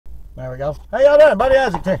There we go. How y'all doing? Buddy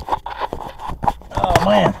Isaac here. Oh,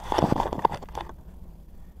 man.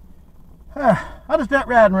 I just got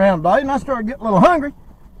riding around today and I started getting a little hungry.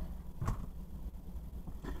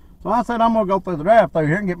 So I said I'm going to go through the drive-thru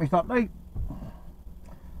here and get me something to eat.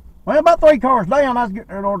 Well, about 3 cars down, I was getting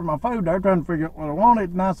there to order my food there, trying to figure out what I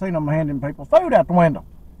wanted, and I seen them handing people food out the window.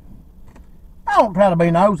 I don't try to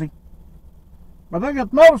be nosy, but I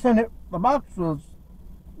got noticing that the box was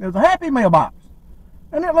a Happy Meal box,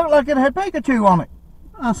 and it looked like it had Pikachu on it.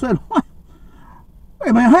 I said, what?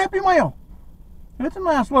 Wait a minute, Happy Meal? It's a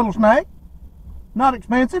nice little snack, not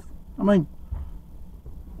expensive. I mean,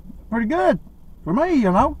 pretty good for me,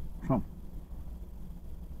 you know.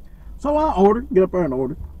 So I ordered, get up there and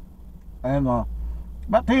order. And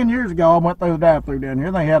about 10 years ago, I went through the drive-thru down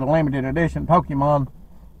here. They had a limited edition Pokemon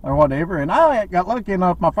or whatever, and I got lucky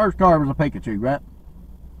enough. My first car was a Pikachu, right?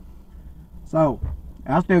 So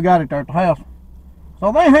I still got it there at the house.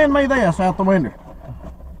 So they hand me this out the window,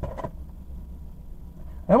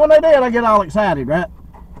 and when they did, I get all excited, right?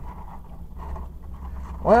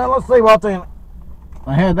 Well, let's see what's in it.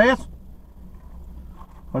 I had this.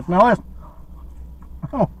 Let's smell this.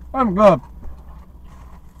 Oh, I'm good.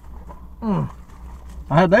 I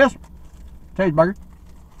had this cheeseburger.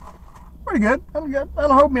 Pretty good. That'll good.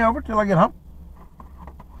 That'll hold me over till I get home.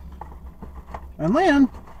 And then,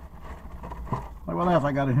 look what else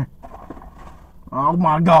I got in here. Oh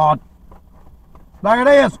my God! There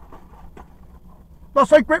it is. The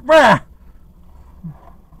secret fry.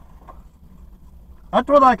 That's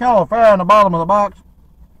what I call a fry in the bottom of the box,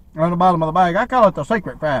 or in the bottom of the bag. I call it the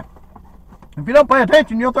secret fry. If you don't pay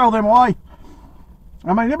attention, you'll throw them away.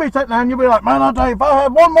 I mean, you'll be sitting there and you'll be like, man, I'll tell you, if I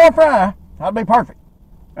had one more fry, that'd be perfect.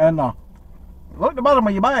 And look at the bottom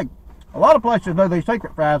of your bag. A lot of places do these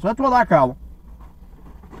secret fries. That's what I call them.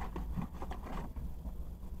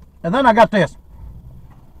 And then I got this.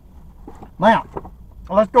 Now,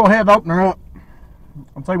 let's go ahead and open her up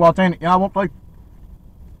and see what's in it. Y'all want to?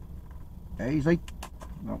 Easy.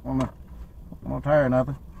 Don't want to tear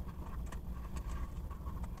nothing.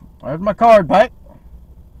 There's my card pack.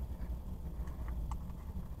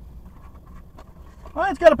 Oh,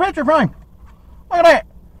 it's got a picture frame. Look at that.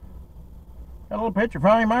 Got a little picture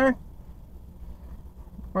frame there.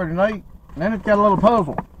 Pretty neat. And then it's got a little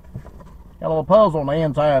puzzle. Got a little puzzle on the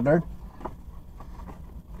inside there.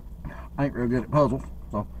 I ain't real good at puzzles,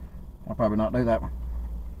 so I'll probably not do that one.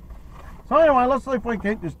 So anyway, let's see if we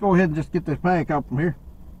can't just go ahead and just get this pack up from here.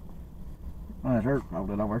 Nice shirt,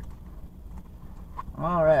 hold it over.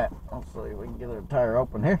 Alright, let's see if we can get the tire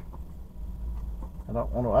open here. I don't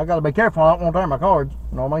want to, I gotta be careful, I don't want to tear my cards,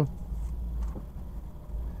 you know what I mean?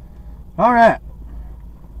 Alright.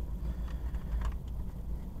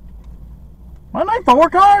 Well, there's 4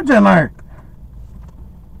 cards in there.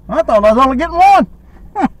 I thought I was only getting 1.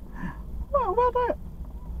 Well, about that.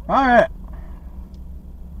 Alright.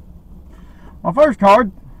 My first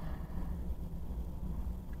card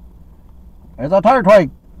is a tire twig.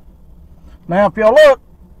 Now, if you'll look,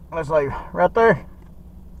 let's see, right there,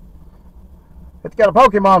 it's got a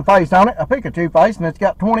Pokemon face on it, a Pikachu face, and it's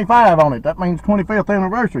got 25 on it. That means 25th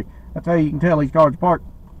anniversary. That's how you can tell these cards apart.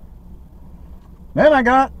 Then I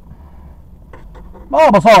got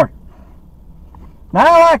Bulbasaur. Now,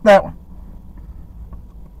 I like that one.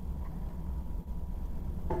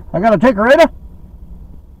 I got a Chikorita.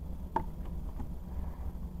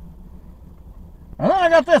 And then I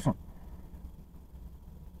got this one.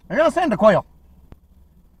 I got a Cyndaquil.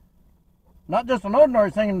 Not just an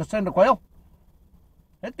ordinary thing in the Cyndaquil.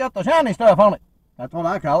 It's got the shiny stuff on it. That's what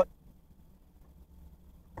I call it.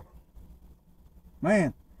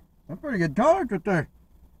 Man, that's pretty good cards right there.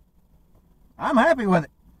 I'm happy with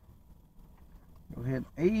it. Go ahead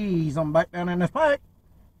and ease them back down in this pack.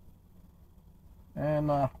 And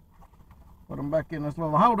put them back in this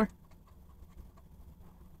little holder.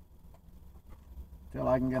 Till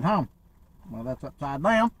I can get home. Well, that's upside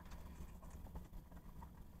down.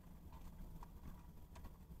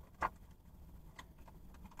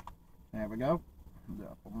 There we go.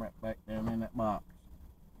 Drop them right back down in that box.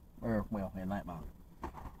 Or, well, in that box.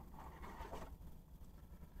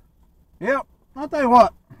 Yep, I'll tell you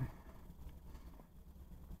what.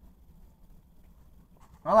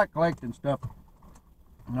 I like collecting stuff.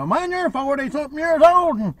 Now, man, you're 40-something years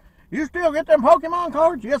old and you still get them Pokemon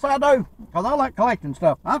cards? Yes, I do. Because I like collecting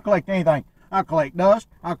stuff. I'll collect anything. I collect dust.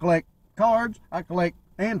 I collect cards. I collect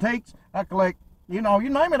antiques. I collect, you know, you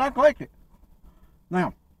name it, I collect it.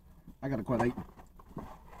 Now, I got to quit eating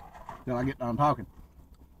till I get done talking.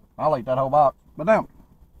 I'll eat that whole box. But now,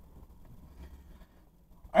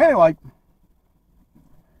 anyway,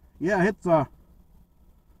 yeah, it's, I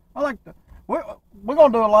like the, we're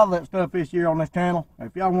going to do a lot of that stuff this year on this channel.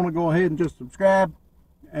 If y'all want to go ahead and just subscribe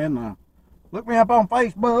and look me up on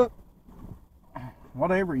Facebook,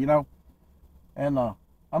 whatever, you know. And I'm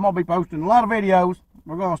going to be posting a lot of videos.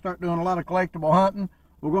 We're going to start doing a lot of collectible hunting.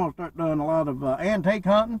 We're going to start doing a lot of antique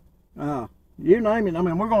hunting. You name it. I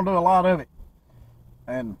mean, we're going to do a lot of it.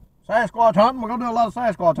 And Sasquatch hunting, we're going to do a lot of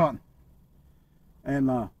Sasquatch hunting.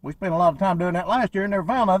 And we spent a lot of time doing that last year and never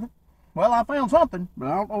found nothing. Well, I found something, but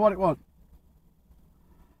I don't know what it was.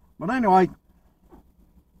 But anyway,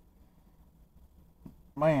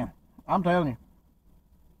 man, I'm telling you,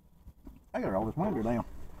 I gotta roll this window down.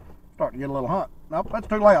 Starting to get a little hot. Nope, that's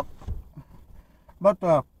too loud. But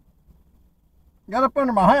got up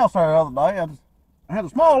under my house there the other day. I had a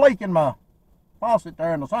small leak in my faucet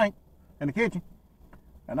there in the sink in the kitchen.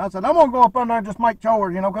 And I said, I'm going to go up under there and just make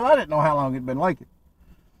sure, you know, because I didn't know how long it'd been leaking.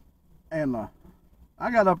 And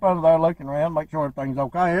I got up under there looking around, make sure everything's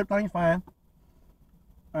okay. Everything's fine.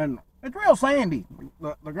 And it's real sandy.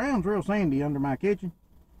 The ground's real sandy under my kitchen.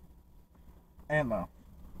 And,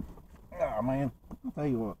 oh man, I'll tell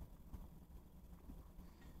you what.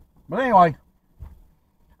 But anyway,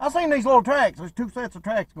 I seen these little tracks. There's two sets of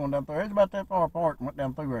tracks going down through there. It's about that far apart and went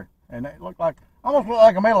down through there. And it looked like, almost looked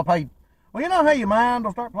like a millipede. Well, you know how your mind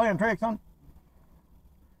will start playing tricks on you?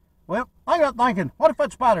 Well, I got thinking, what if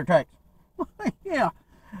that's spider tracks? Yeah.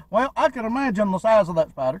 Well, I could imagine the size of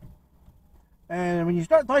that spider. And when you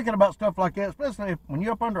start thinking about stuff like that, especially when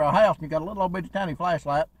you're up under a house and you got a little bitty tiny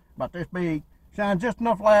flashlight, about this big, shines just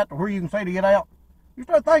enough light to where you can see to get out, you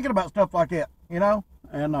start thinking about stuff like that, you know?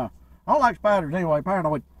 And I don't like spiders anyway,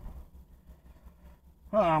 paranoid.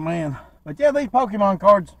 Oh, man. But yeah, these Pokemon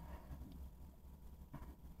cards,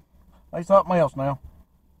 they something else now.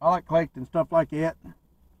 I like collecting stuff like that.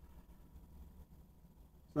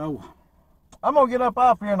 So, I'm going to get up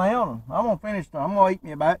off here now, and I'm going to finish. I'm going to eat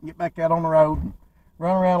me a bite and get back out on the road and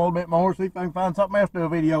run around a little bit more, see if I can find something else to do a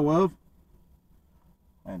video of.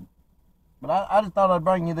 But I just thought I'd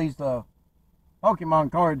bring you these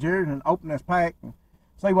Pokemon cards here and open this pack and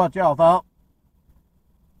see what y'all thought.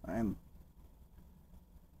 And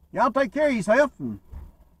y'all take care of yourself, and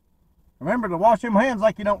remember to wash them hands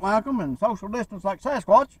like you don't like them, and social distance like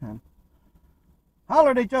Sasquatch, and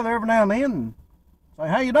holler at each other every now and then and say,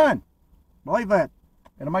 how you doing? Believe that.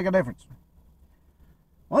 It'll make a difference.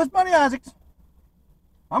 Well, it's Buddy Isaacs.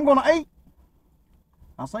 I'm going to eat.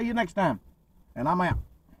 I'll see you next time. And I'm out.